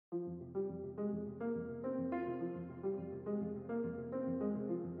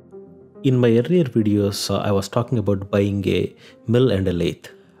In my earlier videos, I was talking about buying a mill and a lathe.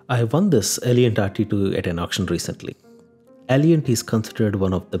 I won this Alliant RT2 at an auction recently. Alliant is considered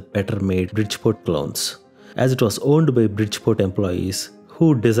one of the better made Bridgeport clones, as it was owned by Bridgeport employees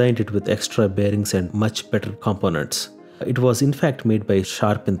who designed it with extra bearings and much better components. It was in fact made by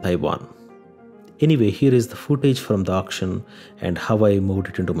Sharp in Taiwan. Anyway, here is the footage from the auction and how I moved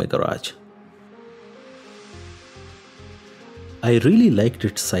it into my garage. I really liked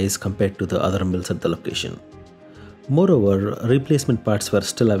its size compared to the other mills at the location. Moreover, replacement parts were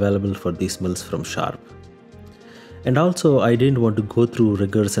still available for these mills from Sharp. And also, I didn't want to go through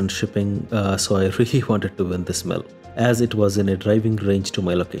rigors and shipping, so I really wanted to win this mill, as it was in a driving range to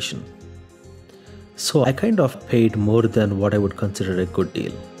my location. So I kind of paid more than what I would consider a good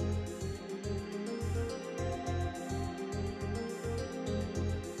deal.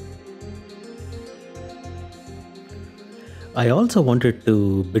 I also wanted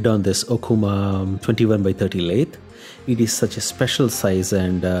to bid on this Okuma 21x30 lathe. It is such a special size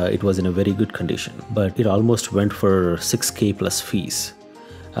and it was in a very good condition, but it almost went for 6k plus fees,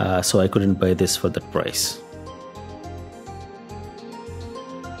 so I couldn't buy this for that price.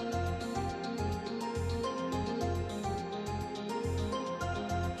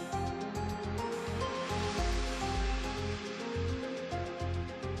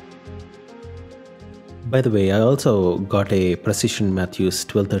 By the way, I also got a Precision Matthews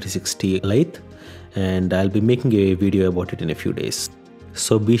 1236T lathe, and I'll be making a video about it in a few days,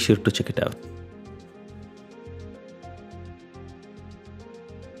 so be sure to check it out.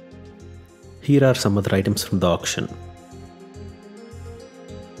 Here are some other items from the auction.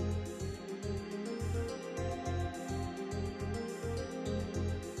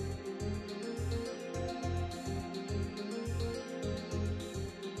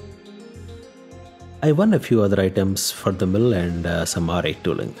 I won a few other items for the mill and some R8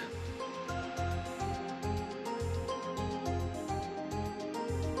 tooling.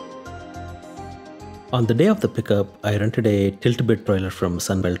 On the day of the pickup, I rented a tilt bed trailer from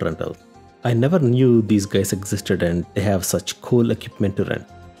Sunbelt Rental. I never knew these guys existed and they have such cool equipment to rent.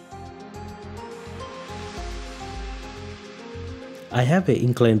 I have an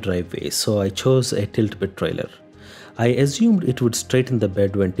inclined driveway, so I chose a tilt bed trailer. I assumed it would straighten the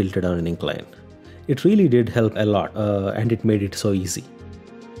bed when tilted on an incline. It really did help a lot, and it made it so easy.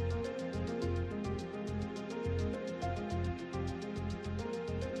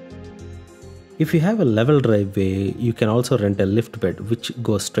 If you have a level driveway, you can also rent a lift bed which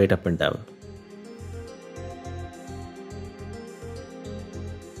goes straight up and down.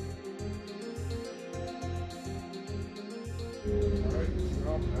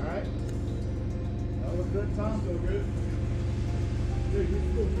 Alright. That was good time, so good. Yeah, you're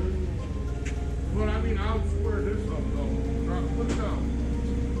still good. But I mean, I'll swear this up though. Put it down.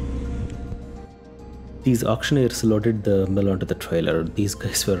 These auctioneers loaded the mill onto the trailer. These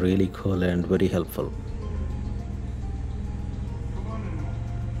guys were really cool and very helpful. Come on in.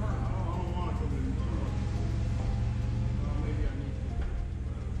 Turn. I don't want to come in. Maybe I need to.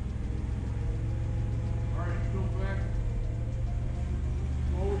 Alright, go back.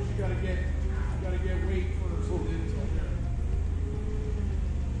 Always you gotta get weight for the full in.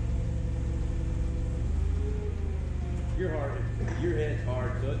 Your head's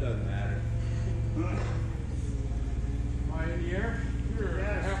hard, so it doesn't matter. Am I in the air? You're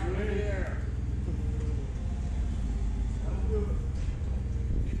half in the air. That'll do it.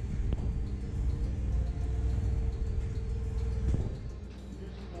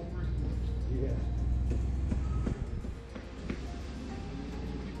 Yeah.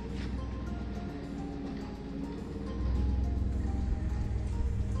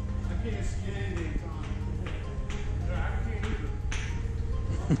 I can't see anything, Tom. Yeah, I can't either.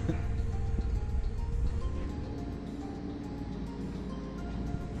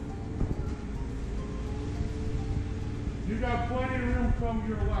 You got plenty of room come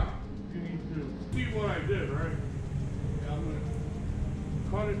your left if you need to. See what I did, right? Yeah, I'm gonna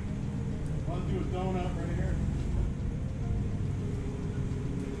cut it. I'll do a donut right here.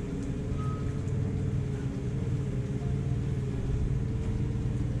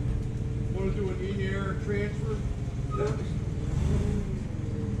 Want to do an in-air transfer? I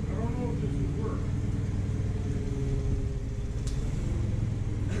don't know if this would work.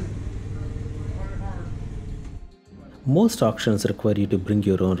 Most auctions require you to bring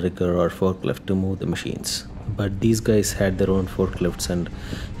your own rigger or forklift to move the machines, but these guys had their own forklifts and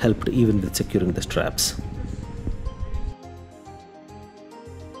helped even with securing the straps.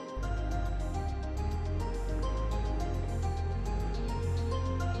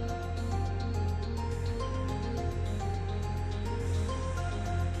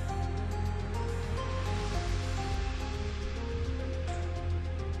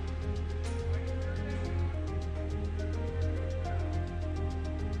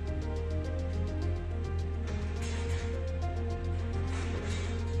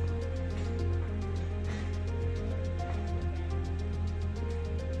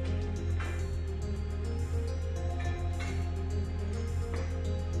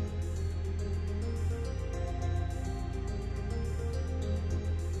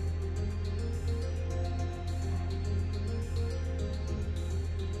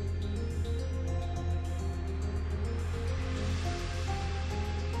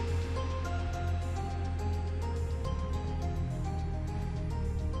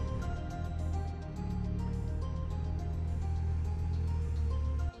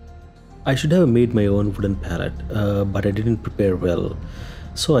 I should have made my own wooden pallet, but I didn't prepare well,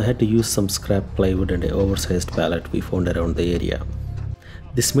 so I had to use some scrap plywood and an oversized pallet we found around the area.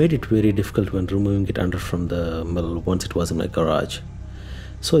 This made it very difficult when removing it under from the mill once it was in my garage.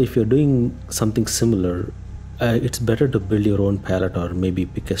 So if you're doing something similar, it's better to build your own pallet or maybe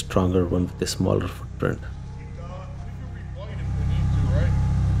pick a stronger one with a smaller footprint. We can replate if we need to, right?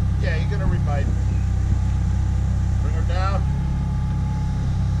 Yeah, you're gonna replate. Bring her down.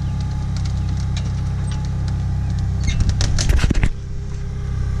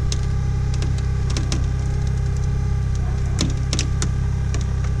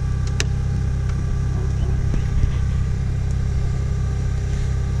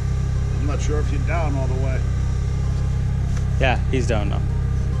 I'm not sure if you're down all the way. Yeah, he's down now.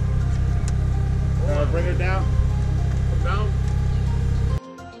 Bring her down. Come down.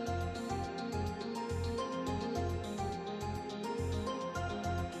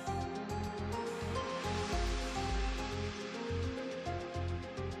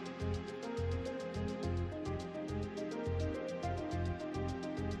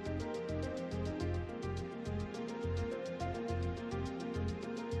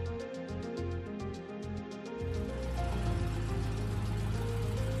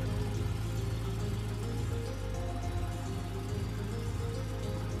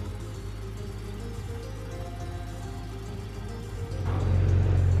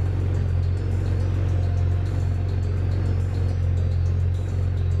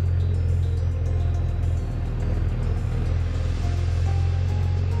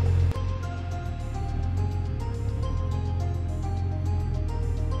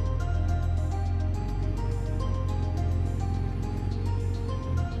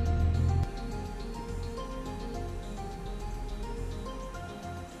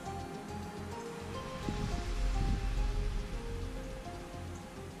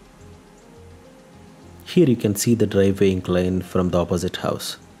 Here you can see the driveway incline from the opposite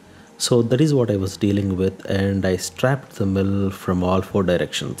house. So that is what I was dealing with, and I strapped the mill from all four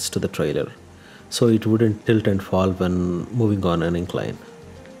directions to the trailer so it wouldn't tilt and fall when moving on an incline.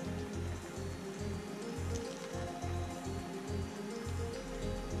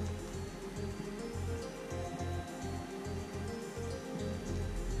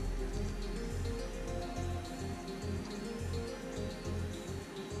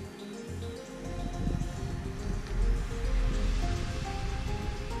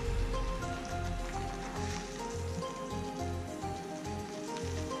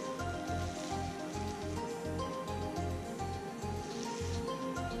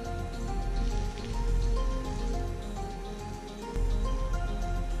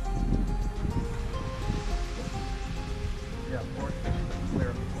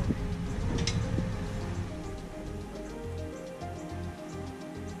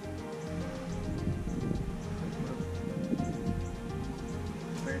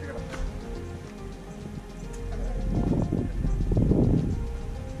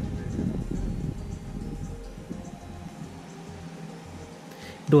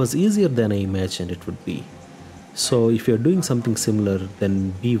 It was easier than I imagined it would be. So if you're doing something similar,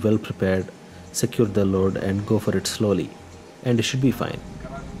 then be well prepared, secure the load and go for it slowly, and it should be fine.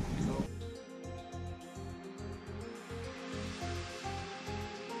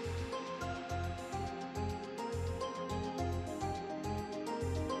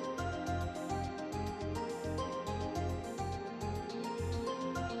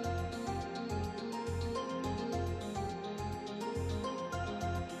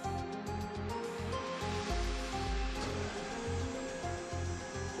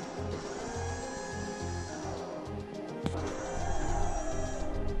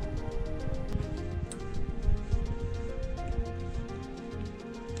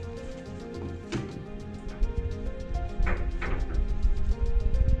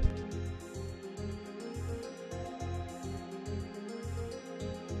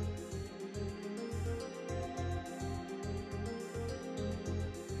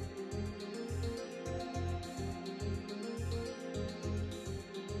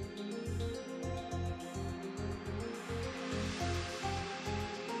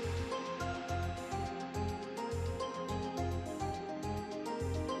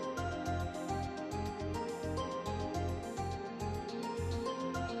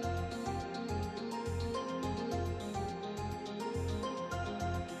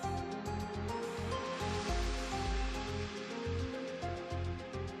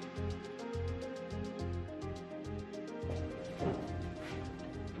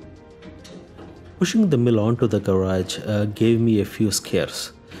 Pushing the mill onto the garage gave me a few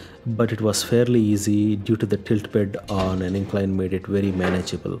scares, but it was fairly easy due to the tilt bed on an incline made it very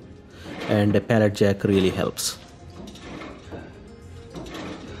manageable. and a pallet jack really helps.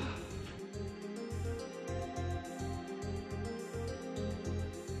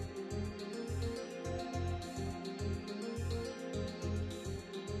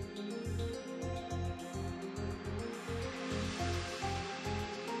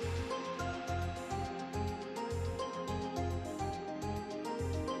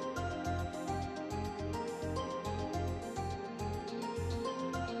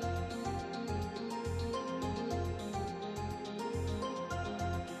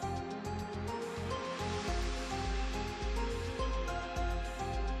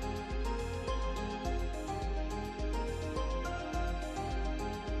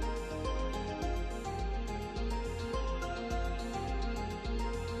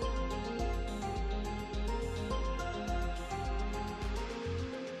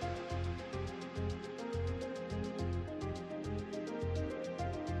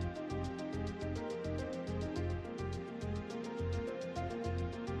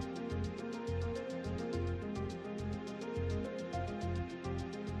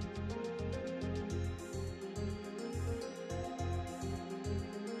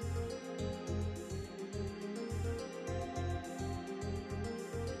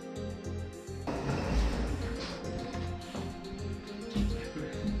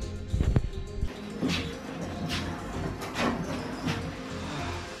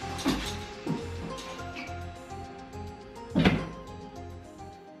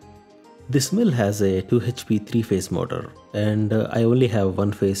 This mill has a 2 HP 3-phase motor, and I only have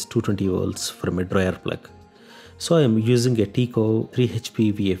 1-phase 220 volts from a dryer plug. So I am using a Tico 3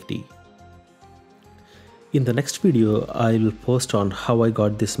 HP VFD. In the next video, I will post on how I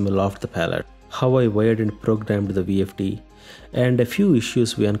got this mill off the pallet, how I wired and programmed the VFD, and a few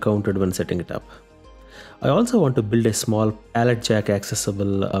issues we encountered when setting it up. I also want to build a small pallet jack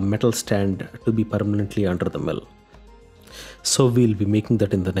accessible metal stand to be permanently under the mill. So we'll be making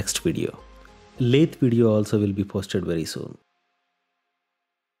that in the next video. Lathe video also will be posted very soon.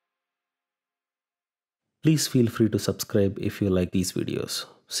 Please feel free to subscribe if you like these videos.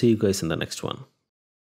 See you guys in the next one.